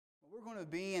We're going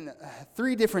to be in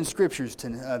three different scriptures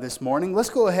this morning. Let's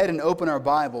go ahead and open our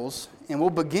Bibles, and we'll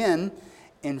begin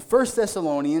in 1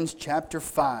 Thessalonians chapter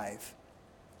 5.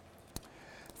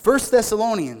 1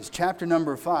 Thessalonians chapter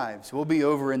number 5. So we'll be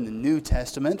over in the New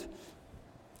Testament,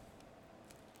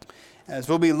 as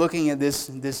we'll be looking at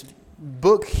this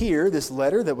book here, this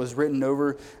letter that was written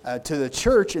over to the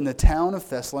church in the town of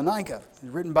Thessalonica,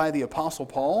 written by the Apostle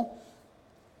Paul.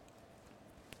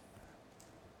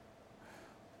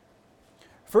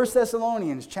 1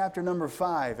 Thessalonians chapter number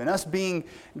 5, and us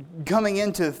coming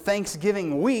into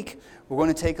Thanksgiving week, we're going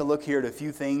to take a look here at a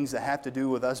few things that have to do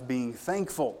with us being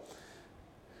thankful.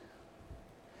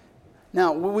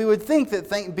 Now, we would think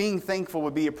that being thankful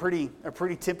would be a pretty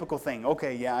typical thing.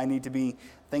 Okay, yeah, I need to be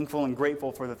thankful and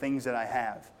grateful for the things that I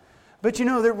have. But you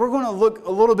know, we're going to look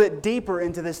a little bit deeper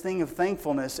into this thing of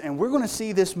thankfulness, and we're going to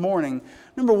see this morning,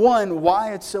 number one,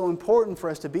 why it's so important for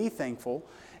us to be thankful.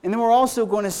 And then we're also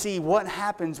going to see what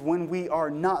happens when we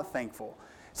are not thankful.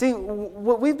 See,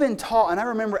 what we've been taught, and I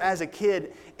remember as a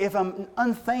kid, if I'm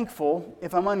unthankful,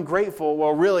 if I'm ungrateful,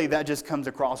 well, really that just comes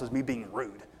across as me being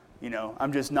rude. You know,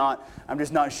 I'm just not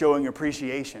showing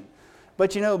appreciation.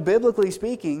 But you know, biblically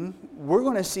speaking, we're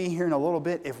going to see here in a little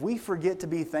bit, if we forget to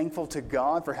be thankful to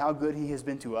God for how good He has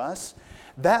been to us,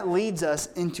 that leads us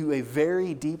into a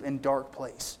very deep and dark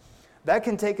place. That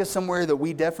can take us somewhere that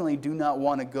we definitely do not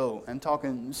want to go. I'm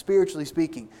talking spiritually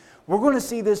speaking. We're going to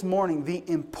see this morning the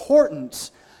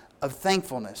importance of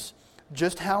thankfulness.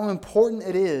 Just how important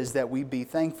it is that we be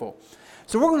thankful.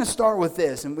 So we're going to start with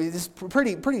this. And this is a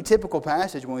pretty typical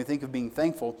passage when we think of being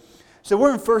thankful. So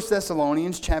we're in 1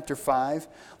 Thessalonians chapter 5.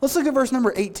 Let's look at verse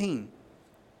number 18.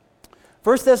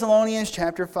 1 Thessalonians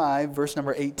chapter 5, verse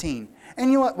number 18.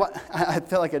 And you know what? I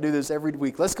feel like I do this every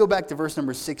week. Let's go back to verse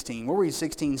number 16. We'll read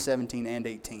 16, 17, and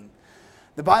 18.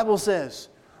 The Bible says,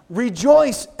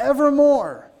 "Rejoice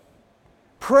evermore.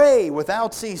 Pray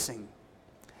without ceasing.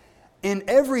 In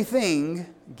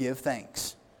everything give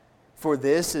thanks. For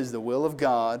this is the will of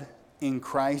God in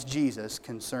Christ Jesus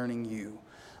concerning you."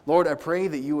 Lord, I pray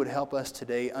that you would help us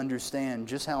today understand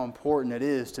just how important it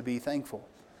is to be thankful.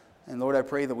 And Lord, I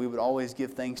pray that we would always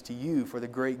give thanks to you for the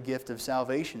great gift of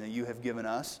salvation that you have given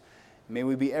us. May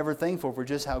we be ever thankful for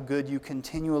just how good you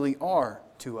continually are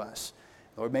to us.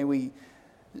 Lord, may we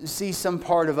see some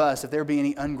part of us, if there be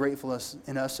any ungratefulness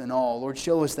in us and all. Lord,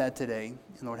 show us that today.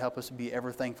 And Lord, help us to be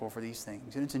ever thankful for these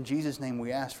things. And it's in Jesus' name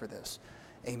we ask for this.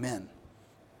 Amen.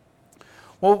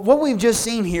 Well, what we've just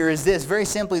seen here is this, very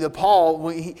simply, that Paul,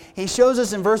 he shows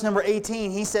us in verse number 18,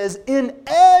 he says, "In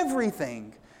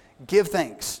everything give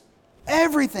thanks."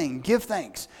 Everything, give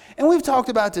thanks. And we've talked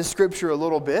about this scripture a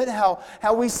little bit, how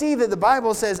we see that the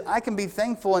Bible says I can be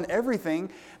thankful in everything,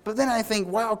 but then I think,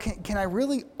 wow, can I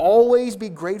really always be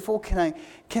grateful? Can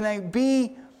I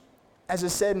be, as I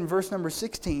said in verse number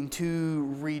 16,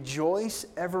 to rejoice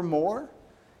evermore?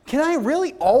 Can I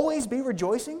really always be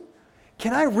rejoicing?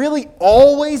 Can I really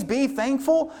always be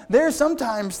thankful? There's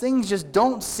sometimes things just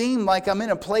don't seem like I'm in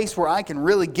a place where I can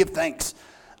really give thanks.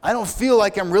 I don't feel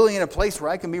like I'm really in a place where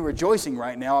I can be rejoicing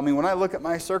right now. I mean, when I look at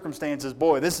my circumstances,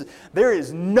 boy, there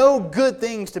is no good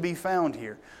things to be found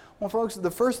here. Well, folks,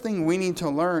 the first thing we need to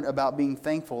learn about being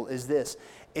thankful is this,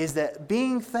 is that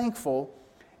being thankful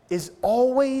is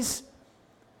always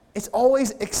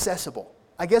accessible.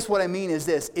 I guess what I mean is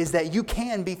this, is that you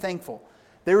can be thankful.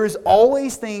 There is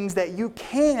always things that you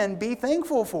can be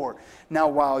thankful for. Now,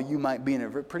 while you might be in a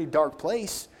pretty dark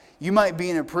place, you might be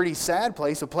in a pretty sad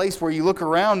place, a place where you look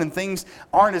around and things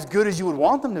aren't as good as you would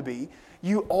want them to be.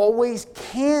 You always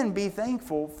can be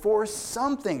thankful for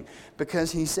something,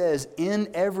 because he says, in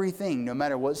everything, no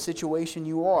matter what situation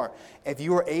you are, if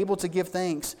you are able to give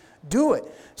thanks, do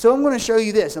it. So I'm going to show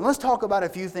you this, and let's talk about a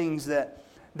few things that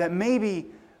maybe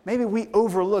we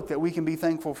overlook that we can be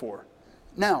thankful for.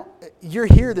 Now, you're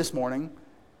here this morning,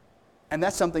 and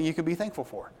that's something you can be thankful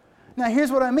for. Now,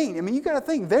 here's what I mean. You got to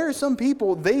think, there are some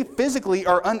people, they physically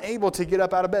are unable to get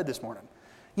up out of bed this morning.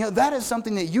 You know, that is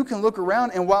something that you can look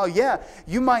around, and while, yeah,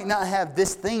 you might not have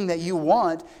this thing that you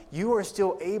want, you are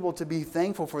still able to be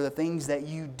thankful for the things that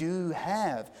you do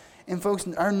have. And folks,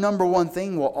 our number one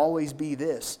thing will always be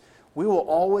this. We will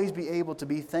always be able to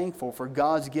be thankful for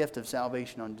God's gift of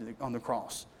salvation on the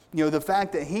cross. You know, the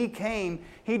fact that He came,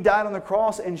 He died on the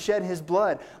cross and shed His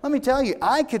blood. Let me tell you,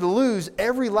 I could lose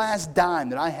every last dime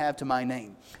that I have to my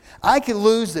name. I could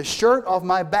lose the shirt off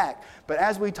my back. But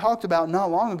as we talked about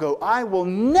not long ago, I will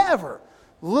never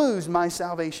lose my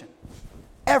salvation.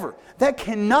 Ever. That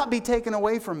cannot be taken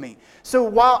away from me. So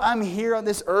while I'm here on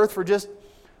this earth for just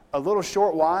a little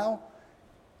short while,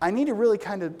 I need to really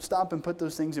kind of stop and put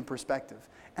those things in perspective.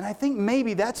 And I think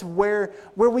maybe that's where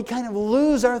we kind of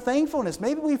lose our thankfulness.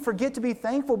 Maybe we forget to be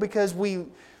thankful because we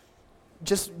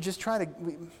just try to,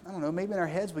 I don't know, maybe in our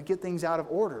heads we get things out of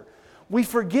order. We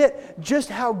forget just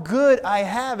how good I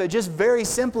have it, just very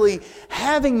simply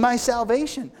having my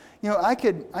salvation. You know, I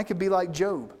could be like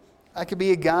Job. I could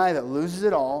be a guy that loses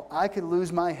it all. I could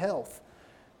lose my health.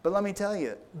 But let me tell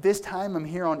you, this time I'm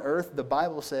here on earth, the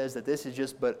Bible says that this is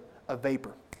just but a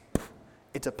vapor.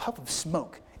 It's a puff of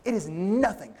smoke. It is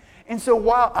nothing. And so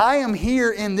while I am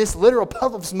here in this literal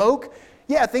puff of smoke,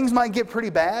 yeah, things might get pretty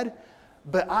bad,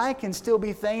 but I can still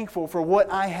be thankful for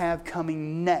what I have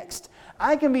coming next.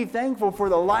 I can be thankful for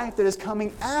the life that is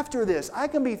coming after this. I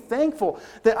can be thankful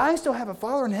that I still have a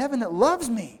Father in heaven that loves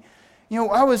me. You know,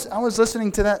 I was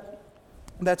listening to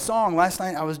that song last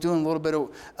night. I was doing a little bit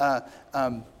of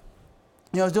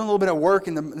I was doing a little bit of work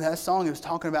in that song. It was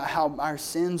talking about how our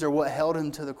sins are what held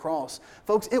him to the cross.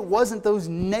 Folks, it wasn't those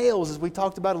nails, as we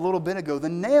talked about a little bit ago. The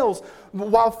nails,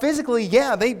 while physically,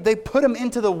 yeah, they put him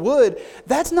into the wood,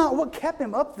 that's not what kept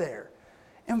him up there.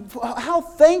 And how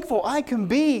thankful I can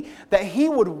be that he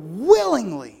would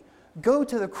willingly go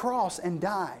to the cross and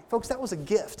die. Folks, that was a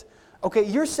gift. Okay,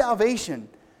 your salvation,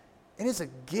 it is a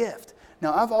gift.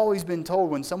 Now, I've always been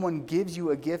told when someone gives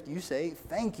you a gift, you say,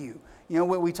 thank you. You know,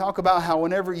 when we talk about how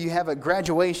whenever you have a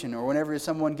graduation or whenever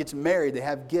someone gets married, they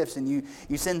have gifts and you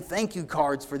send thank you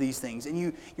cards for these things.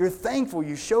 And you're thankful,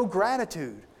 you show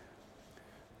gratitude.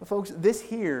 But folks, this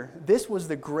was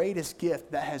the greatest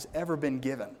gift that has ever been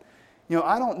given. You know,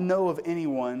 I don't know of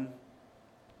anyone,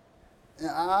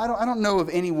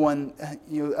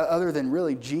 other than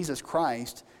really Jesus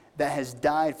Christ that has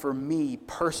died for me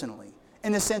personally.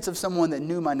 In the sense of someone that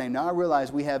knew my name. Now, I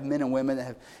realize we have men and women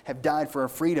that have died for our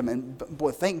freedom, and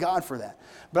boy, thank God for that.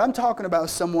 But I'm talking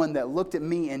about someone that looked at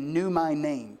me and knew my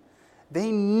name. They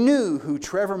knew who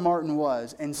Trevor Martin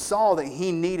was and saw that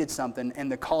he needed something,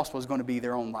 and the cost was going to be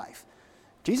their own life.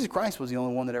 Jesus Christ was the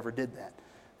only one that ever did that.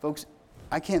 Folks,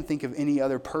 I can't think of any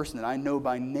other person that I know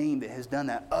by name that has done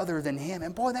that other than him.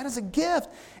 And boy, that is a gift.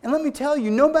 And let me tell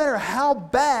you, no matter how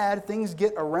bad things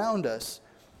get around us,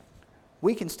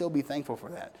 we can still be thankful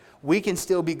for that. We can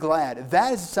still be glad.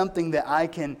 That is something that I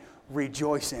can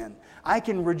rejoice in. I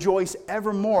can rejoice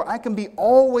evermore. I can be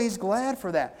always glad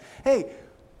for that. Hey,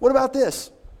 what about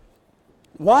this?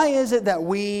 Why is it that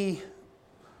we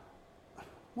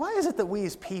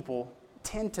as people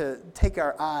tend to take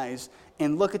our eyes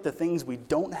and look at the things we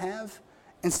don't have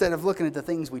instead of looking at the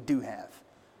things we do have?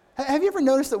 Have you ever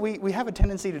noticed that we have a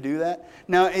tendency to do that?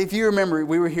 Now, if you remember,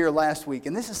 we were here last week,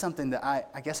 and this is something that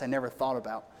I guess I never thought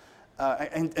about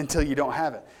until you don't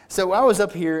have it. So I was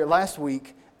up here last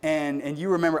week, and you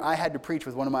remember I had to preach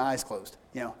with one of my eyes closed.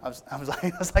 You know, I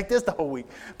was like this the whole week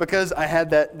because I had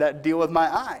that deal with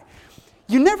my eye.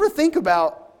 You never think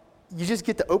about, you just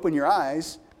get to open your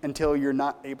eyes until you're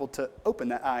not able to open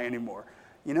that eye anymore.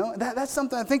 You know, that's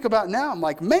something I think about now. I'm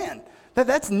like, man,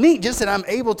 that's neat, just that I'm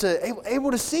able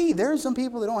to see. There are some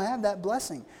people that don't have that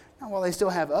blessing. Now, while they still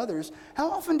have others, how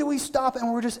often do we stop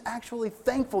and we're just actually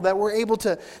thankful that we're able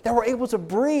to breathe, that we're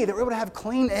able to have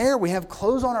clean air, we have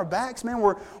clothes on our backs, man,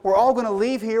 we're all going to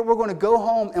leave here, we're going to go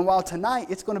home, and while tonight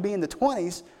it's going to be in the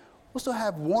 20s, we'll still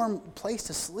have a warm place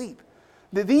to sleep.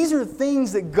 These are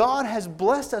things that God has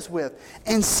blessed us with,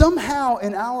 and somehow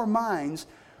in our minds,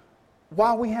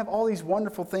 while we have all these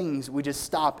wonderful things, we just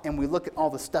stop and we look at all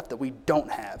the stuff that we don't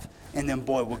have, and then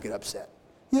boy, we'll get upset.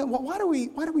 You know, why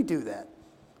do we do that?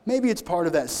 Maybe it's part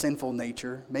of that sinful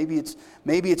nature. Maybe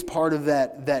it's part of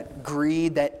that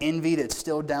greed, that envy that's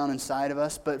still down inside of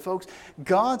us. But folks,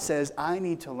 God says I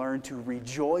need to learn to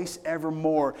rejoice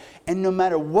evermore. And no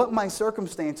matter what my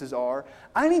circumstances are,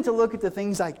 I need to look at the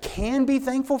things I can be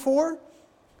thankful for.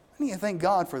 I need to thank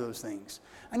God for those things.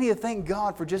 I need to thank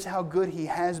God for just how good He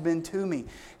has been to me.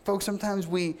 Folks, sometimes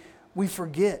we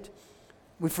forget.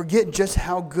 We forget just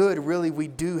how good really we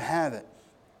do have it.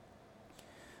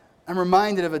 I'm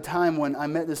reminded of a time when I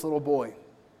met this little boy.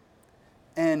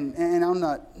 And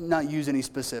I'll not use any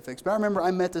specifics, but I remember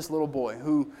I met this little boy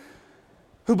who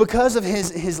because of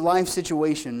his life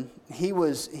situation, he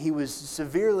was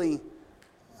severely,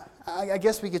 I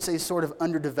guess we could say, sort of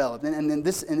underdeveloped.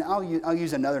 And I'll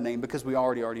use another name because we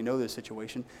already know this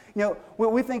situation. You know,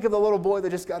 we think of the little boy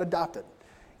that just got adopted.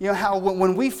 You know, how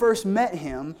when we first met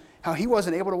him, how he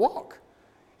wasn't able to walk.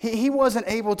 He wasn't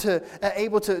able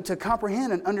to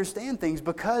comprehend and understand things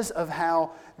because of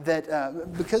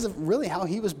because of really how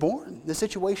he was born, the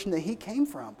situation that he came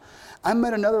from. I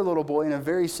met another little boy in a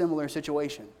very similar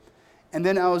situation. And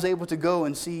then I was able to go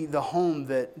and see the home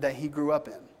that he grew up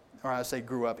in. Or I say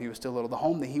grew up, he was still little, the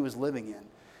home that he was living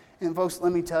in. And folks,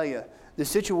 let me tell you, the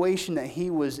situation that he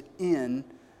was in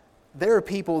there are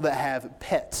people that have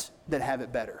pets that have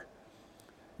it better.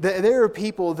 There are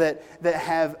people that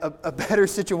have a better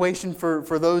situation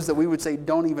for those that we would say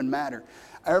don't even matter.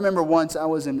 I remember once I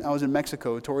was in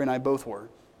Mexico. Tori and I both were.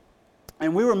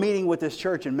 And we were meeting with this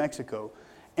church in Mexico.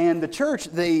 And the church,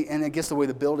 and I guess the way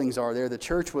the buildings are there, the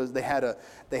church was, they had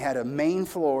a main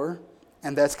floor,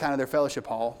 and that's kind of their fellowship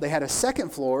hall. They had a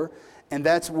second floor, and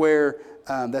that's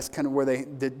kind of where they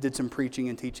did some preaching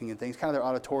and teaching and things, kind of their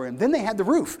auditorium. Then they had the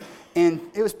roof, and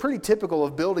it was pretty typical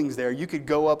of buildings there. You could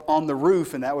go up on the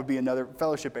roof, and that would be another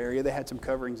fellowship area. They had some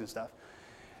coverings and stuff.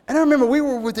 And I remember we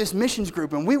were with this missions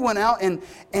group, and we went out, and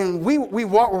we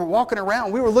were walking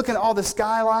around. We were looking at all the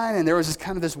skyline, and there was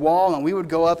this wall, and we would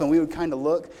go up, and we would kind of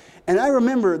look. And I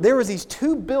remember there was these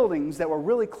two buildings that were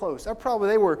really close.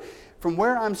 They were from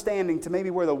where I'm standing to maybe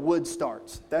where the wood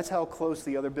starts. That's how close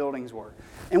the other buildings were.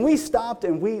 And we stopped,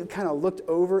 and we kind of looked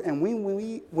over, and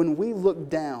when we looked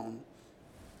down,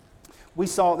 we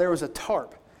saw there was a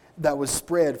tarp that was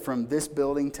spread from this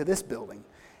building to this building.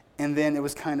 And then it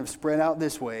was kind of spread out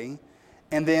this way.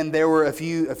 And then there were a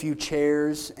few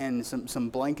chairs and some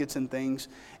blankets and things.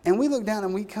 And we looked down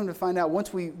and we come to find out,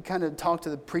 once we kind of talked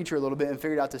to the preacher a little bit and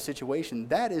figured out the situation,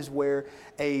 that is where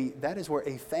a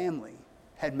family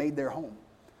had made their home.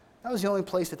 That was the only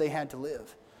place that they had to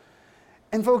live.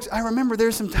 And folks, I remember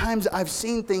there's some times I've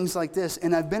seen things like this,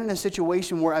 and I've been in a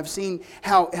situation where I've seen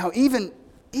how even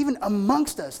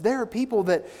amongst us, there are people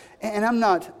that, and I'm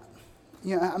not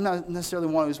necessarily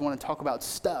one who's want to talk about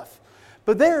stuff.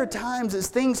 But there are times as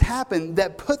things happen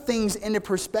that put things into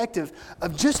perspective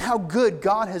of just how good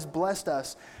God has blessed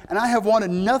us. And I have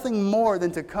wanted nothing more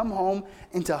than to come home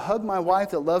and to hug my wife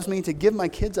that loves me, to give my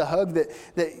kids a hug,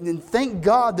 and thank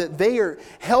God that they are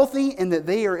healthy and that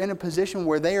they are in a position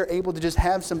where they are able to just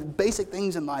have some basic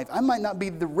things in life. I might not be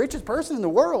the richest person in the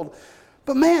world,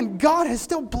 but man, God has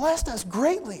still blessed us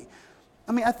greatly.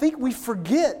 I mean, I think we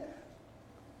forget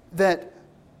that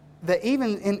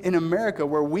even in America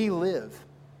where we live,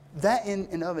 that in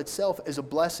and of itself is a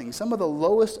blessing. Some of the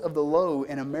lowest of the low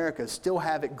in America still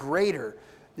have it greater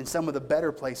than some of the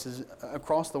better places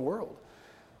across the world.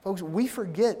 Folks, we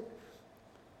forget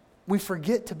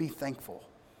to be thankful.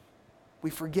 We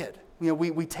forget.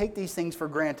 We take these things for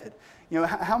granted.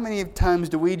 How many times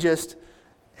do we get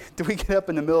up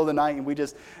in the middle of the night and we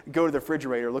just go to the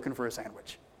refrigerator looking for a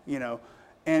sandwich?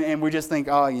 And we just think,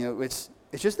 it's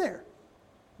just there.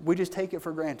 We just take it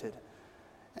for granted.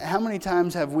 How many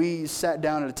times have we sat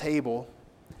down at a table,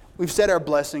 we've said our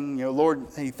blessing, Lord,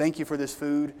 hey, thank you for this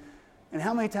food. And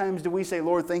how many times do we say,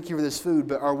 Lord, thank you for this food,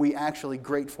 but are we actually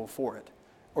grateful for it?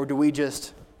 Or do we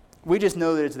just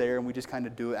know that it's there and we just kind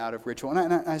of do it out of ritual?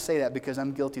 And I say that because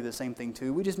I'm guilty of the same thing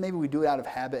too. Maybe we do it out of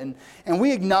habit and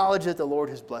we acknowledge that the Lord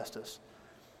has blessed us.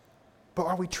 But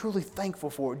are we truly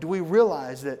thankful for it? Do we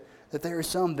realize that there are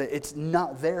some that it's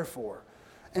not there for?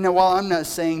 And now, while I'm not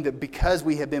saying that because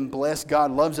we have been blessed,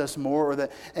 God loves us more, or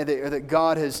that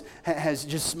God has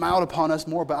just smiled upon us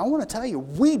more, but I want to tell you,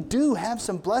 we do have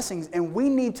some blessings, and we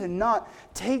need to not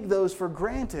take those for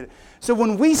granted. So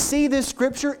when we see this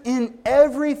scripture, in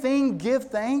everything give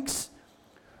thanks,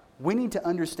 we need to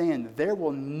understand that there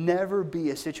will never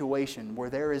be a situation where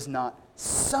there is not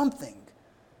something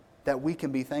that we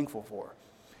can be thankful for.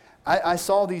 I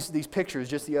saw these pictures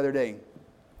just the other day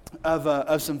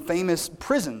of some famous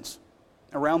prisons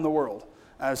around the world.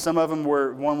 Some of them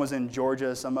one was in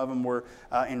Georgia, some of them were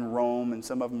in Rome, and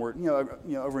some of them were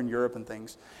over in Europe and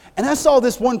things. And I saw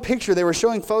this one picture. They were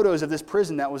showing photos of this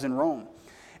prison that was in Rome.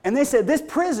 And they said, this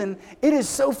prison, it is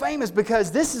so famous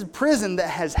because this is a prison that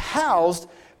has housed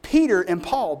Peter and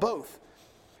Paul both.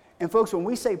 And folks, when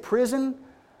we say prison,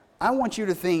 I want you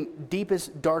to think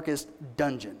deepest, darkest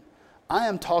dungeon. I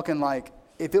am talking like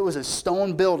if it was a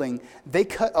stone building, they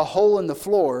cut a hole in the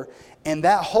floor, and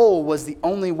that hole was the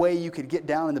only way you could get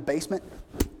down in the basement,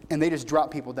 and they just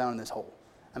dropped people down in this hole.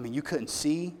 I mean, you couldn't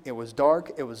see. It was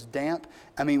dark. It was damp.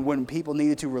 I mean, when people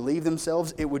needed to relieve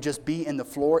themselves, it would just be in the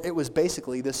floor. It was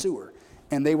basically the sewer,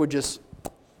 and they would just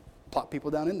plop people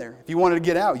down in there. If you wanted to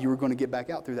get out, you were going to get back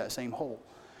out through that same hole.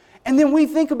 And then we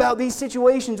think about these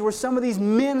situations where some of these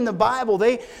men in the Bible,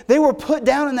 they were put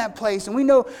down in that place. And we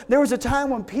know there was a time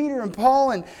when Peter and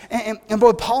Paul and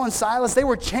both Paul and Silas, they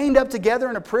were chained up together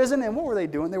in a prison. And what were they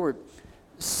doing? They were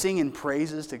singing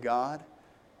praises to God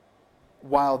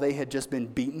while they had just been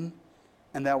beaten,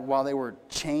 and that while they were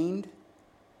chained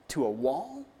to a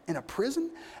wall in a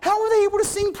prison. How were they able to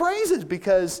sing praises?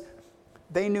 Because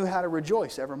they knew how to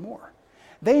rejoice evermore.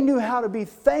 They knew how to be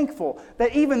thankful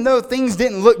that even though things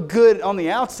didn't look good on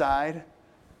the outside,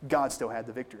 God still had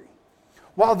the victory.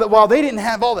 While they didn't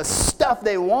have all the stuff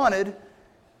they wanted,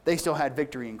 they still had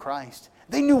victory in Christ.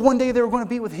 They knew one day they were going to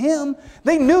be with Him.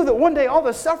 They knew that one day all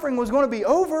the suffering was going to be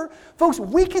over. Folks,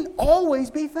 we can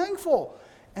always be thankful.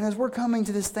 And as we're coming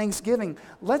to this Thanksgiving,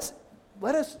 let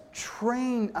us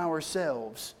train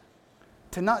ourselves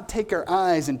to not take our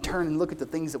eyes and turn and look at the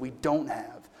things that we don't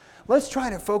have. Let's try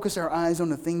to focus our eyes on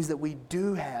the things that we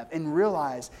do have and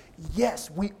realize, yes,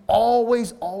 we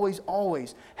always, always,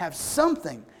 always have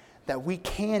something that we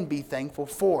can be thankful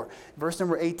for. Verse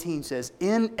number 18 says,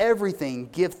 "In everything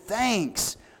give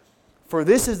thanks, for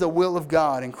this is the will of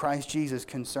God in Christ Jesus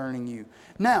concerning you."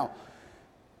 Now,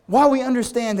 while we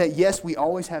understand that, yes, we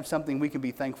always have something we can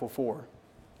be thankful for,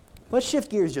 let's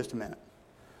shift gears just a minute.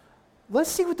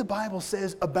 Let's see what the Bible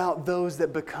says about those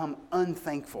that become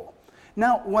unthankful.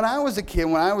 Now, when I was a kid,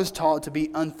 when I was taught to be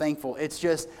unthankful, it's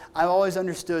just, I've always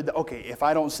understood that, okay, if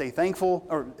I don't say thankful,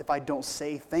 or if I don't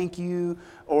say thank you,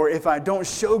 or if I don't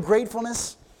show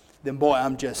gratefulness, then boy,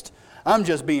 I'm just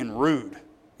being rude.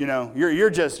 You know, you're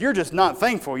just not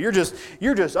thankful. You're just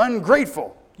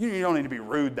ungrateful. You don't need to be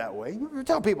rude that way. You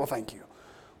tell people thank you.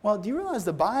 Well, do you realize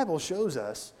the Bible shows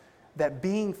us that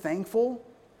being thankful,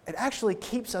 it actually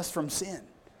keeps us from sin.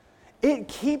 It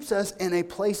keeps us in a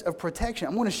place of protection.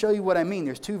 I'm going to show you what I mean.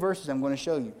 There's 2 verses I'm going to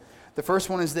show you. The first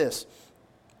one is this.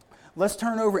 Let's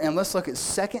turn over and let's look at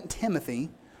 2 Timothy.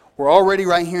 We're already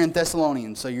right here in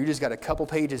Thessalonians, so you just got a couple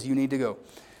pages you need to go.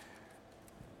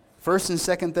 1st and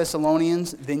 2nd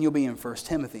Thessalonians, then you'll be in 1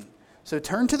 Timothy. So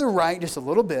turn to the right just a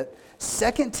little bit.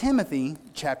 2 Timothy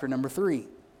chapter number 3.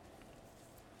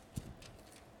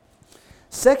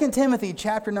 2 Timothy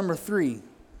chapter number 3,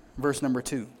 verse number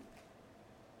 2.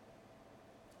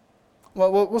 Well,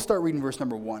 we'll start reading verse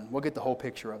number 1. We'll get the whole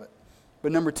picture of it.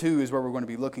 But number 2 is where we're going to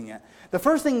be looking at. The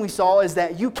first thing we saw is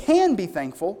that you can be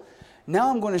thankful. Now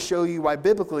I'm going to show you why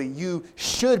biblically you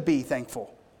should be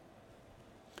thankful.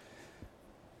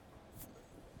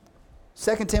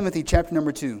 2 Timothy chapter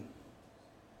number 2.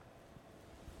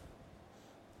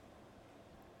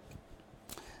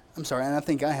 I'm sorry, and I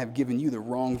think I have given you the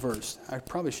wrong verse. I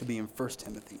probably should be in 1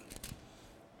 Timothy.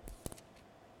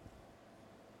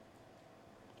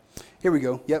 Here we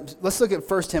go. Yep. Let's look at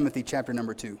 1 Timothy chapter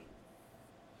number 2.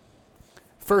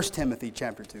 1 Timothy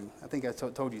chapter 2. I think I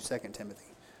told you 2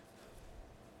 Timothy.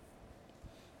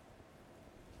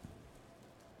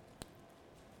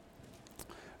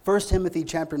 First Timothy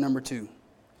chapter number 2.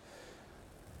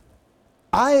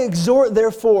 I exhort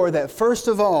therefore that first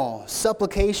of all,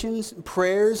 supplications,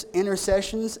 prayers,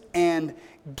 intercessions, and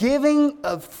giving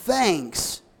of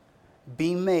thanks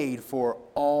be made for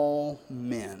all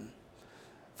men.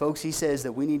 Folks, he says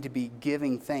that we need to be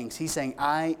giving thanks. He's saying,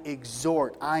 I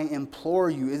exhort, I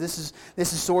implore you. This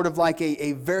is sort of like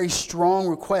a very strong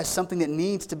request, something that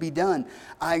needs to be done.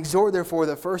 I exhort, therefore,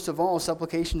 that first of all,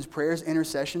 supplications, prayers,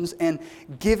 intercessions, and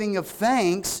giving of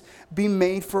thanks be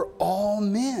made for all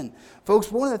men.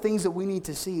 Folks, one of the things that we need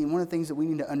to see, and one of the things that we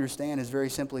need to understand is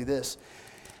very simply this,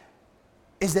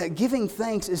 is that giving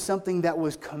thanks is something that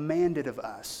was commanded of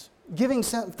us. Giving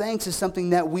thanks is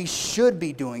something that we should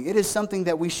be doing. It is something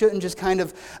that we shouldn't just kind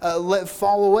of let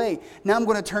fall away. Now I'm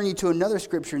going to turn you to another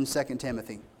scripture in 2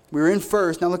 Timothy. We were in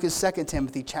 1st. Now look at 2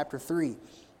 Timothy chapter 3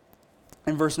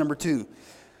 and verse number 2.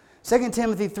 2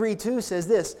 Timothy 3:2 says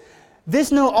this,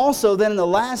 "This know also that in the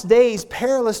last days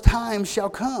perilous times shall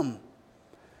come.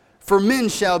 For men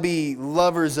shall be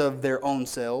lovers of their own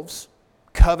selves,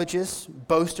 covetous,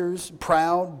 boasters,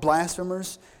 proud,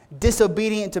 blasphemers,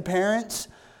 disobedient to parents,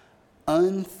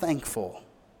 unthankful,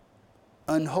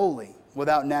 unholy,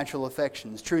 without natural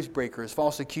affections, truth breakers,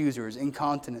 false accusers,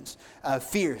 incontinents,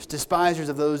 fierce, despisers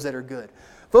of those that are good."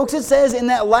 Folks, it says in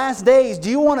that last days, do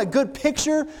you want a good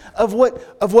picture of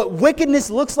what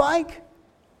wickedness looks like?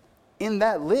 In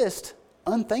that list,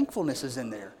 unthankfulness is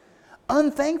in there.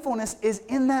 Unthankfulness is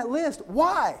in that list.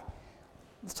 Why?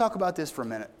 Let's talk about this for a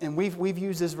minute. And we've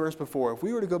used this verse before. If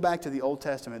we were to go back to the Old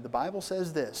Testament, the Bible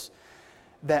says this,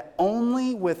 that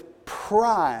only with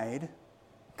pride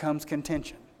comes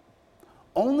contention.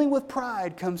 Only with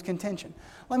pride comes contention.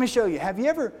 Let me show you. Have you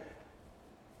ever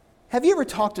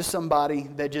talked to somebody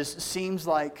that just seems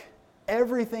like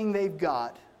everything they've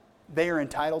got, they are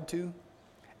entitled to?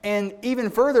 And even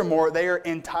furthermore, they are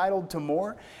entitled to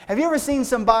more. Have you ever seen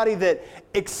somebody that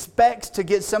expects to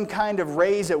get some kind of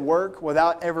raise at work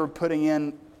without ever putting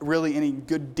in really any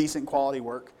good, decent quality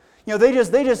work? You know, they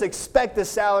just expect the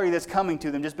salary that's coming to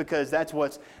them just because that's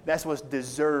what's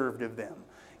deserved of them.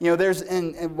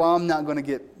 And while I'm not going to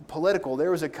get political,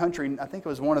 there was a country, I think it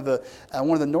was one of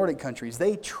the Nordic countries,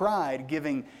 they tried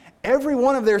giving every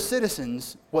one of their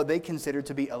citizens what they considered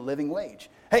to be a living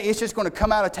wage. Hey, it's just going to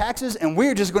come out of taxes, and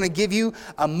we're just going to give you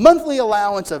a monthly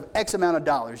allowance of X amount of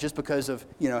dollars just because of,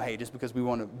 just because we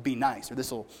want to be nice, or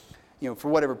this will, for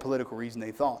whatever political reason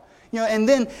they thought. And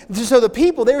then, so the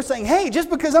people, they were saying, hey, just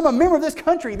because I'm a member of this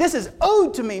country, this is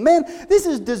owed to me, man. This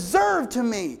is deserved to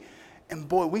me. And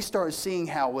boy, we start seeing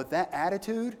how with that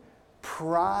attitude,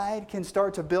 pride can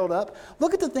start to build up.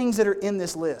 Look at the things that are in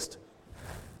this list.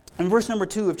 In verse number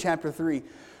 2 of chapter 3,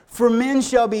 for men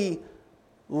shall be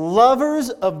lovers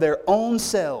of their own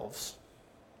selves.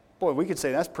 Boy, we could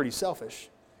say that's pretty selfish.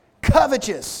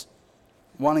 Covetous,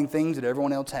 wanting things that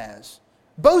everyone else has.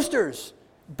 Boasters,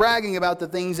 bragging about the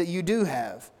things that you do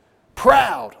have.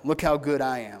 Proud, look how good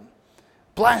I am.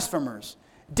 Blasphemers,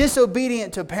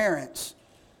 disobedient to parents.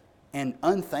 And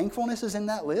unthankfulness is in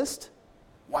that list?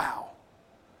 Wow.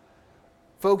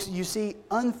 Folks, you see,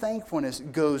 unthankfulness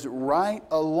goes right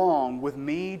along with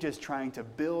me just trying to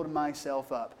build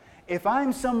myself up. If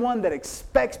I'm someone that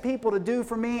expects people to do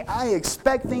for me, I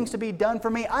expect things to be done for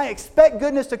me, I expect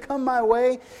goodness to come my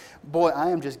way, boy, I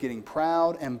am just getting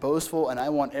proud and boastful, and I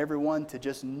want everyone to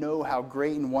just know how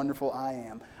great and wonderful I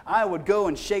am. I would go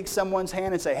and shake someone's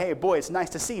hand and say, hey, boy, it's nice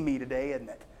to see me today, isn't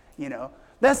it?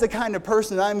 That's the kind of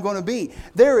person that I'm going to be.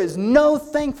 There is no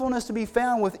thankfulness to be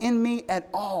found within me at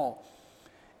all.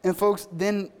 And folks,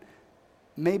 then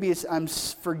maybe I'm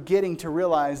forgetting to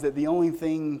realize that the only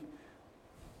thing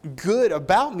good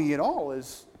about me at all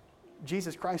is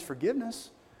Jesus Christ's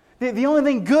forgiveness. The only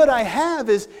thing good I have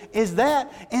is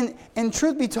that. And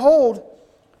truth be told,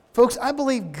 folks, I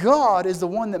believe God is the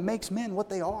one that makes men what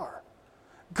they are.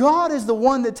 God is the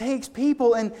one that takes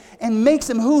people and makes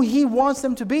them who He wants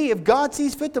them to be. If God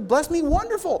sees fit to bless me,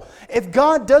 wonderful. If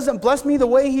God doesn't bless me the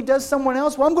way He does someone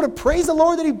else, well, I'm going to praise the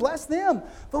Lord that He blessed them.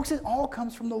 Folks, it all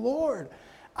comes from the Lord.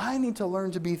 I need to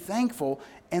learn to be thankful,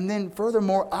 and then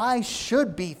furthermore, I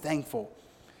should be thankful.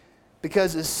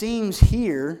 Because it seems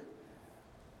here,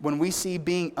 when we see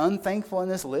being unthankful in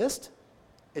this list,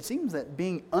 it seems that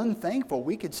being unthankful,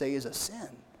 we could say, is a sin.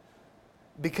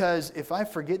 Because if I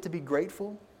forget to be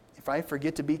grateful, if I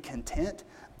forget to be content,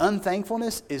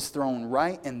 unthankfulness is thrown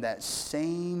right in that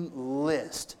same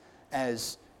list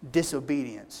as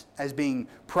disobedience, as being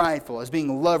prideful, as being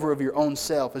a lover of your own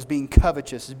self, as being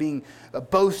covetous, as being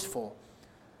boastful.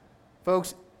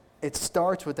 Folks, it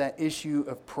starts with that issue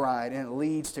of pride, and it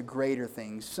leads to greater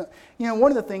things. So,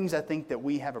 one of the things I think that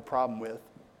we have a problem with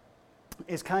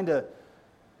is kind of,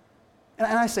 and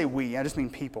I say we, I just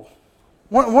mean people.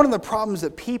 One of the problems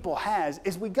that people has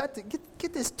is we got to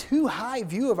get this too high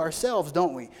view of ourselves,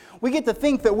 don't we? We get to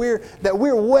think that we're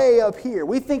way up here.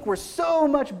 We think we're so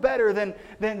much better than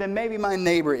maybe my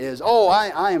neighbor is. Oh,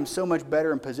 I am so much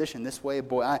better in position this way.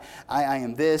 Boy, I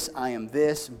am this, I am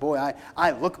this. Boy,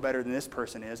 I look better than this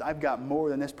person is. I've got more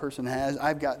than this person has.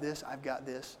 I've got this, I've got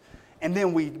this. And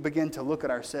then we begin to look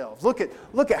at ourselves. Look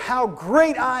at how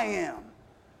great I am.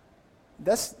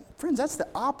 Friends, that's the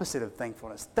opposite of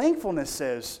thankfulness. Thankfulness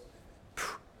says,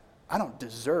 I don't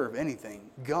deserve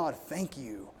anything. God, thank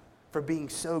you for being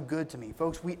so good to me.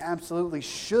 Folks, we absolutely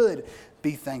should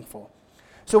be thankful.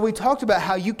 So we talked about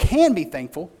how you can be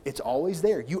thankful. It's always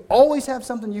there. You always have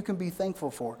something you can be thankful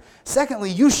for.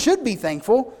 Secondly, you should be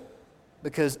thankful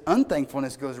because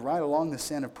unthankfulness goes right along the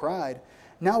sin of pride.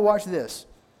 Now watch this.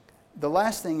 The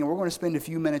last thing, and we're going to spend a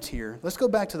few minutes here. Let's go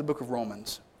back to the book of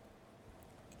Romans.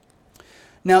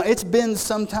 Now, it's been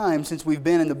some time since we've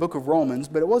been in the book of Romans,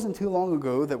 but it wasn't too long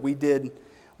ago that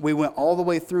we went all the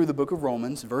way through the book of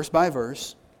Romans, verse by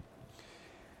verse.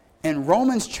 In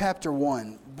Romans chapter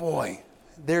 1, boy,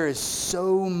 there is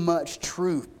so much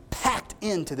truth packed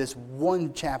into this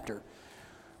one chapter.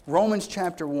 Romans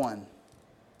chapter 1.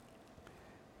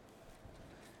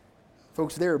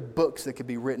 Folks, there are books that could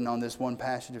be written on this one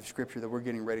passage of Scripture that we're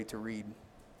getting ready to read.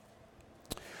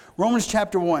 Romans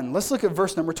chapter 1, let's look at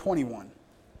verse number 21.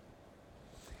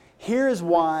 Here is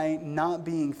why not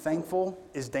being thankful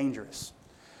is dangerous.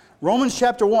 Romans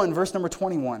chapter 1, verse number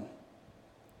 21.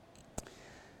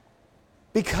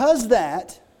 Because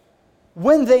that,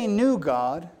 when they knew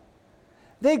God,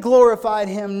 they glorified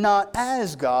Him not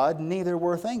as God, neither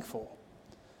were thankful,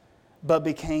 but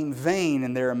became vain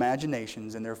in their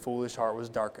imaginations, and their foolish heart was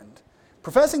darkened.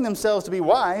 Professing themselves to be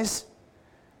wise,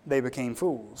 they became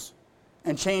fools,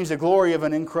 and changed the glory of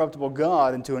an incorruptible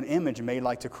God into an image made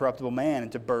like to corruptible man,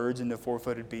 and to birds, and to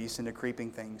four-footed beasts, and to creeping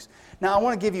things. Now, I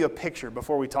want to give you a picture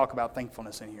before we talk about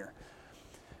thankfulness in here.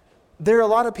 There are a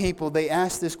lot of people, they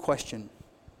ask this question: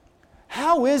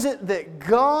 How is it that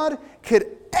God could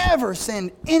ever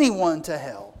send anyone to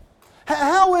hell?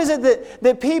 How is it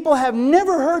that people have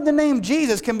never heard the name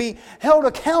Jesus can be held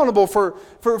accountable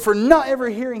for not ever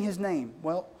hearing His name?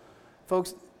 Well,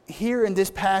 folks, here in this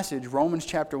passage, Romans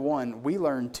chapter 1, we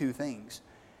learn two things.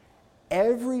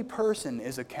 Every person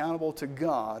is accountable to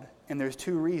God, and there's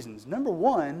two reasons. Number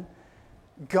one,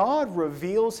 God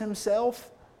reveals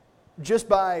Himself just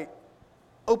by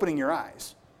opening your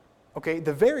eyes. Okay,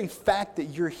 the very fact that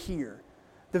you're here,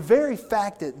 the very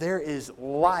fact that there is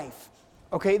life,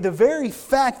 okay, the very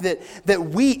fact that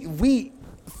we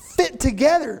fit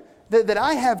together, that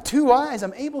I have two eyes,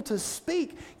 I'm able to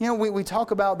speak. You know, we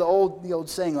talk about the old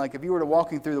saying, like if you were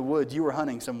walking through the woods, you were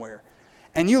hunting somewhere,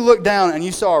 and you looked down and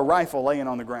you saw a rifle laying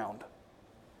on the ground.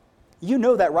 You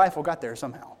know that rifle got there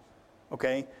somehow,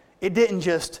 okay? It didn't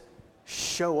just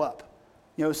show up.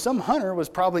 You know, some hunter was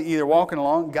probably either walking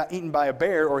along, got eaten by a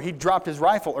bear, or he dropped his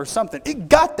rifle or something. It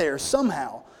got there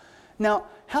somehow. Now,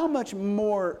 how much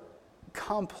more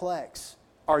complex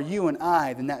are you and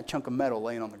I than that chunk of metal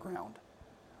laying on the ground?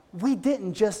 We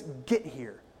didn't just get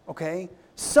here, okay?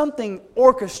 Something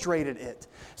orchestrated it.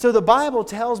 So the Bible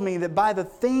tells me that by the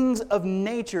things of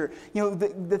nature, you know,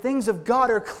 the things of God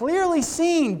are clearly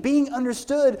seen, being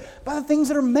understood by the things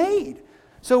that are made.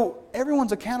 So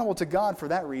everyone's accountable to God for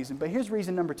that reason. But here's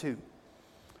reason number two.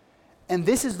 And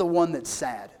this is the one that's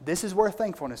sad. This is where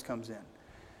thankfulness comes in.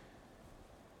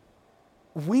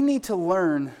 We need to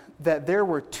learn that there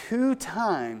were two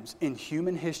times in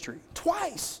human history,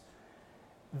 twice,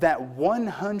 that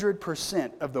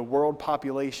 100% of the world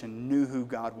population knew who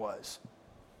God was.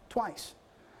 Twice.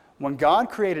 When God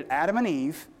created Adam and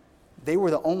Eve, they were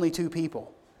the only two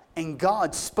people. And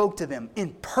God spoke to them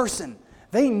in person.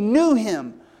 They knew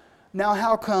Him. Now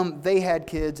how come they had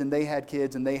kids and they had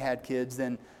kids and they had kids,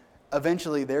 then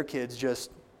eventually their kids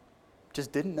just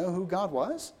didn't know who God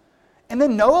was? And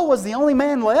then Noah was the only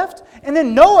man left. And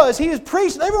then Noah, as he was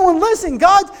preaching, everyone listened.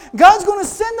 God's going to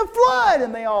send the flood.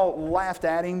 And they all laughed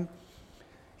at him.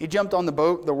 He jumped on the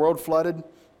boat. The world flooded.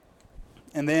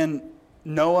 And then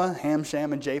Noah, Ham,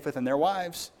 Shem, and Japheth and their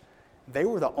wives, they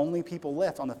were the only people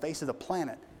left on the face of the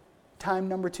planet. Time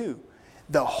number two.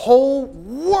 The whole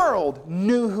world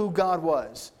knew who God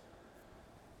was.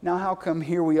 Now how come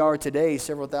here we are today,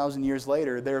 several thousand years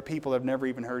later, there are people that have never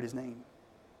even heard His name?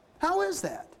 How is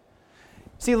that?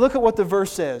 See, look at what the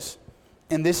verse says.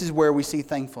 And this is where we see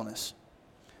thankfulness.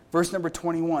 Verse number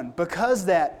 21. Because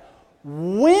that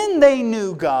when they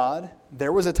knew God,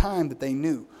 there was a time that they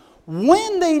knew.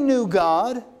 When they knew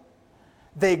God,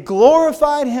 they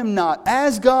glorified Him not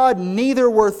as God, neither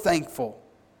were thankful,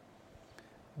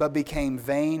 but became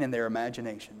vain in their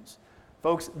imaginations.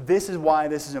 Folks, this is why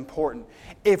this is important.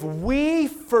 If we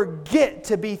forget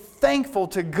to be thankful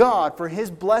to God for His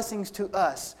blessings to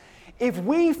us, if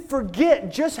we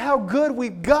forget just how good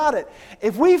we've got it,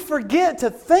 if we forget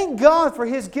to thank God for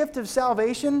His gift of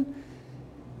salvation,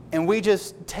 and we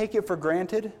just take it for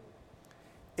granted,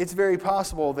 it's very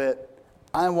possible that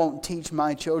I won't teach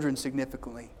my children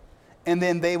significantly, and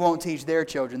then they won't teach their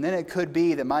children. Then it could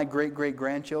be that my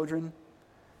great-great-grandchildren,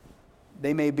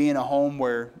 they may be in a home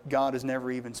where God is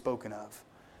never even spoken of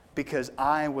because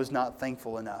I was not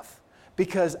thankful enough.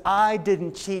 Because I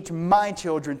didn't teach my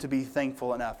children to be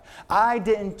thankful enough. I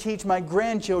didn't teach my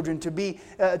grandchildren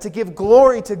to give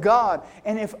glory to God.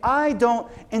 And if I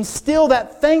don't instill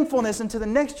that thankfulness into the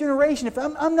next generation, if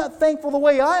I'm not thankful the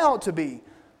way I ought to be,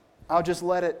 I'll just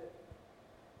let it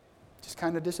just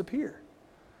kind of disappear.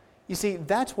 You see,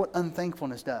 that's what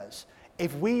unthankfulness does.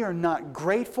 If we are not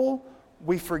grateful,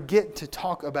 we forget to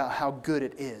talk about how good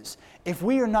it is. If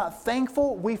we are not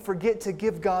thankful, we forget to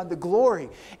give God the glory.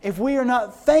 If we are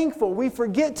not thankful, we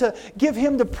forget to give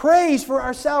Him the praise for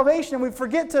our salvation, and we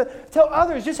forget to tell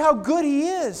others just how good He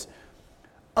is.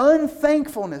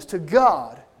 Unthankfulness to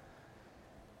God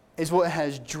is what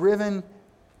has driven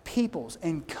peoples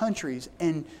and countries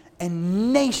and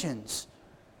nations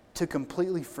to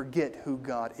completely forget who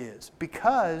God is.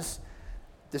 Because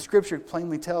the Scripture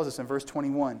plainly tells us in verse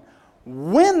 21,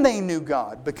 when they knew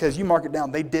God, because you mark it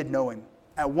down, they did know Him.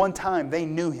 At one time, they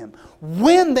knew Him.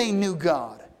 When they knew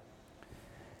God,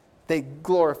 they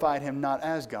glorified Him not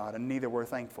as God, and neither were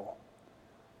thankful.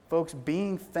 Folks,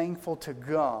 being thankful to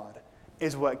God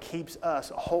is what keeps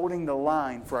us holding the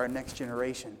line for our next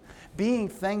generation. Being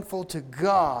thankful to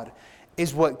God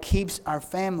is what keeps our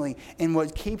family and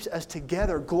what keeps us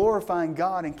together, glorifying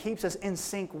God and keeps us in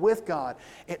sync with God.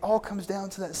 It all comes down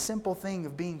to that simple thing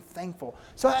of being thankful.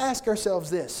 So I ask ourselves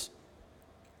this,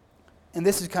 and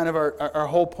this is kind of our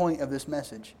whole point of this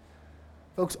message.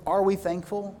 Folks, are we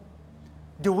thankful?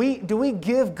 Do we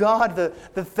give God the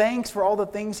thanks for all the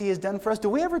things He has done for us? Do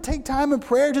we ever take time in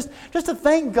prayer just to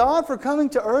thank God for coming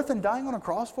to earth and dying on a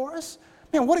cross for us?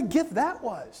 Man, what a gift that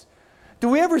was. Do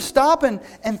we ever stop and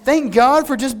thank God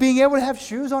for just being able to have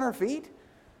shoes on our feet?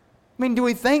 I mean, do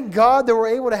we thank God that we're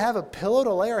able to have a pillow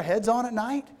to lay our heads on at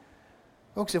night?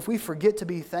 Folks, if we forget to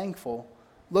be thankful,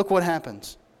 look what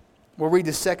happens. We'll read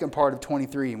the second part of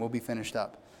 23 and we'll be finished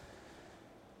up.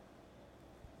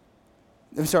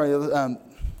 I'm sorry,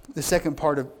 the second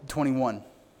part of 21.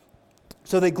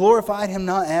 So they glorified Him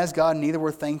not as God, neither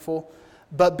were thankful,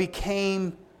 but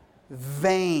became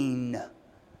vain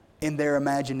in their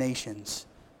imaginations,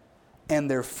 and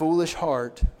their foolish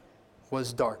heart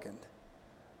was darkened.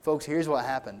 Folks, here's what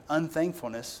happened.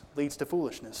 Unthankfulness leads to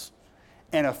foolishness.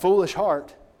 And a foolish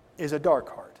heart is a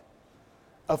dark heart.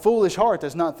 A foolish heart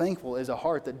that's not thankful is a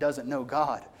heart that doesn't know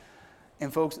God.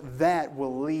 And folks, that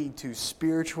will lead to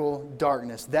spiritual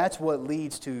darkness. That's what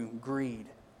leads to greed,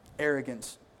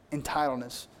 arrogance,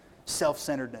 entitledness,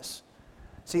 self-centeredness.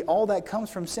 See, all that comes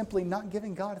from simply not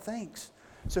giving God thanks.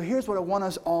 So here's what I want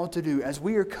us all to do as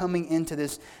we are coming into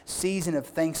this season of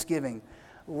Thanksgiving.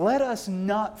 Let us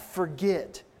not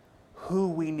forget who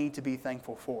we need to be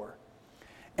thankful for.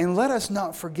 And let us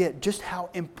not forget just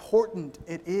how important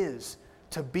it is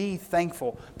to be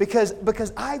thankful. Because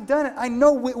I've done it. I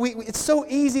know it's so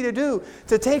easy to do,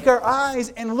 to take our eyes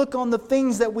and look on the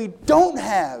things that we don't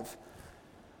have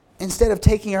instead of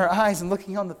taking our eyes and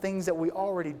looking on the things that we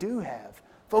already do have.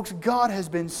 Folks, God has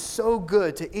been so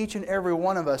good to each and every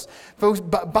one of us. Folks,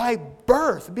 by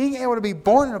birth, being able to be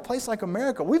born in a place like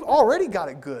America, we've already got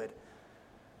it good.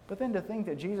 But then to think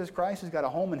that Jesus Christ has got a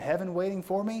home in heaven waiting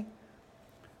for me,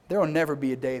 there will never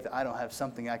be a day that I don't have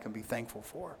something I can be thankful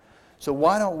for. So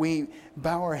why don't we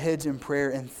bow our heads in prayer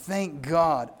and thank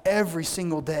God every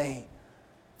single day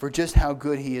for just how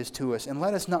good He is to us. And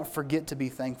let us not forget to be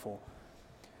thankful.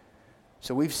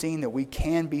 So we've seen that we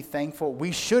can be thankful.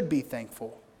 We should be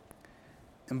thankful.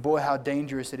 And boy, how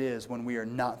dangerous it is when we are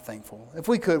not thankful. If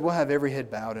we could, we'll have every head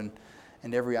bowed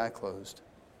and every eye closed.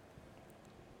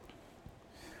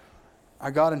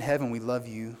 Our God in heaven, we love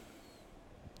You.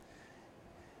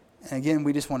 And again,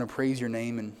 we just want to praise Your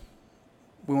name, and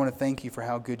we want to thank You for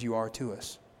how good You are to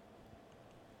us.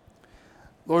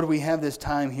 Lord, we have this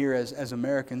time here as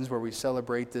Americans where we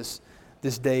celebrate this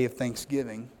day of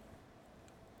Thanksgiving.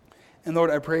 And Lord,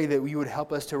 I pray that You would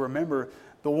help us to remember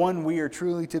the one we are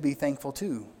truly to be thankful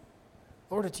to.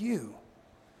 Lord, it's You.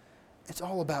 It's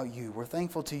all about You. We're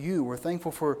thankful to You. We're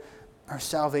thankful for our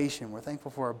salvation. We're thankful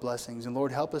for our blessings. And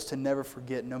Lord, help us to never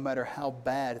forget, no matter how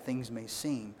bad things may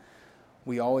seem,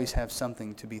 we always have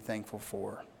something to be thankful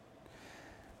for.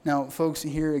 Now, folks,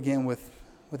 here again with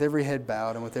every head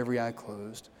bowed and with every eye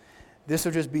closed, this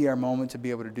will just be our moment to be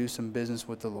able to do some business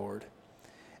with the Lord.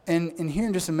 And here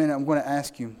in just a minute, I'm going to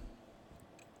ask you,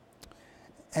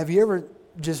 have you ever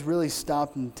just really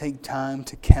stopped and take time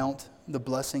to count the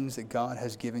blessings that God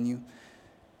has given you?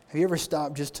 Have you ever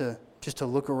stopped just to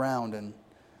look around and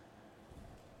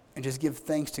just give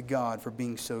thanks to God for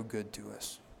being so good to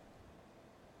us?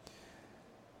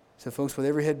 So folks, with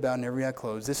every head bowed and every eye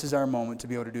closed, this is our moment to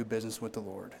be able to do business with the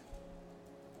Lord.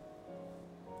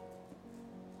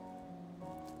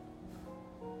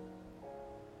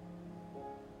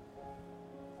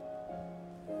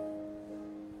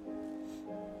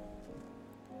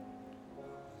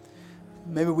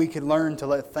 Maybe we could learn to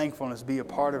let thankfulness be a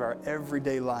part of our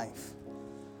everyday life.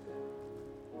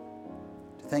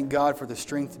 To thank God for the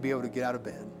strength to be able to get out of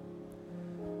bed.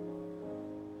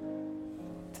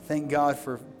 To thank God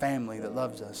for family that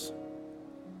loves us.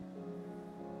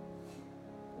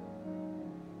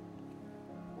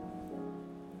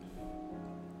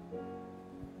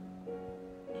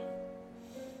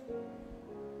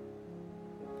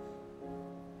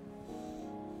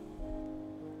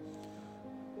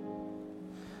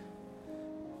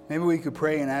 Maybe we could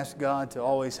pray and ask God to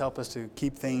always help us to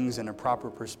keep things in a proper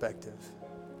perspective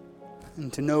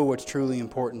and to know what's truly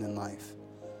important in life.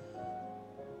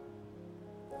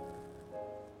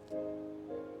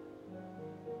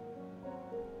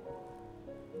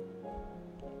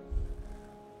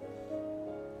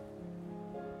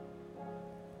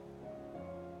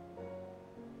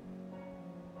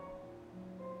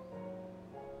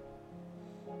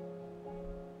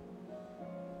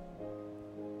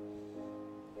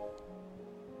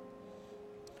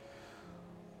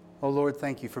 Oh, Lord,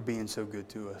 thank You for being so good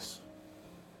to us.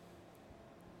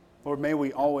 Lord, may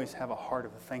we always have a heart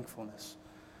of thankfulness.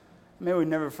 May we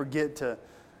never forget to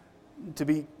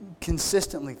be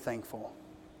consistently thankful,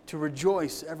 to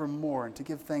rejoice evermore, and to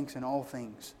give thanks in all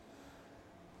things.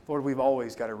 Lord, we've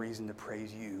always got a reason to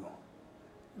praise You.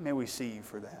 May we see you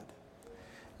for that.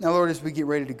 Now, Lord, as we get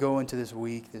ready to go into this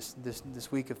week,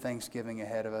 this week of Thanksgiving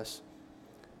ahead of us,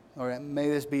 Lord, may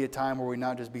this be a time where we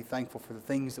not just be thankful for the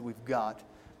things that we've got,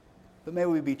 but may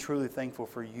we be truly thankful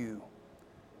for you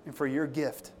and for your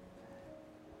gift.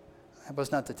 Help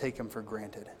us not to take them for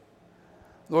granted.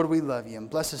 Lord, we love you, and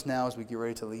bless us now as we get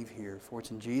ready to leave here. For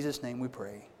it's in Jesus' name we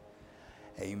pray.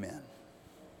 Amen.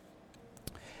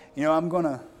 You know, I'm going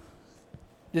to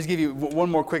just give you one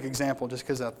more quick example just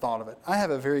because I thought of it. I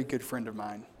have a very good friend of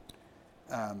mine.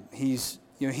 He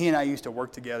and I used to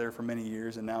work together for many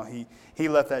years, and now he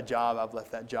left that job, I've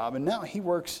left that job, and now he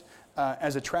works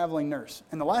as a traveling nurse.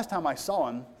 And the last time I saw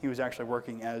him, he was actually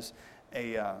working as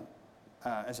a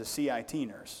CIT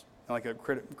nurse, like a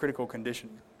critical condition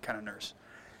kind of nurse.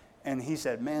 And he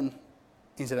said, man,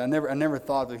 I never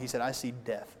thought of it. He said, I see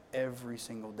death every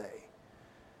single day.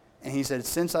 And he said,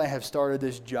 since I have started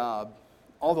this job,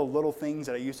 all the little things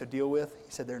that I used to deal with,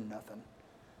 he said, they're nothing.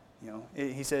 You know,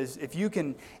 he says, if you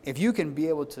can be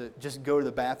able to just go to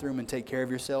the bathroom and take care of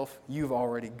yourself, you've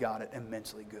already got it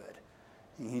immensely good.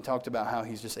 And he talked about how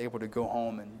he's just able to go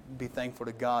home and be thankful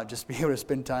to God, just be able to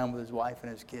spend time with his wife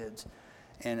and his kids.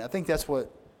 And I think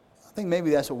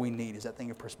maybe that's what we need, is that thing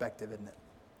of perspective, isn't it?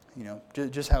 You know,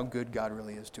 just how good God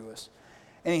really is to us.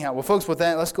 Anyhow, well, folks, with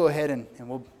that, let's go ahead and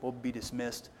we'll be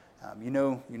dismissed. You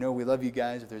know, we love you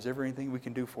guys. If there's ever anything we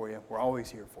can do for you, we're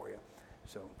always here for you.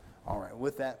 So, all right,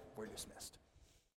 with that, we're dismissed.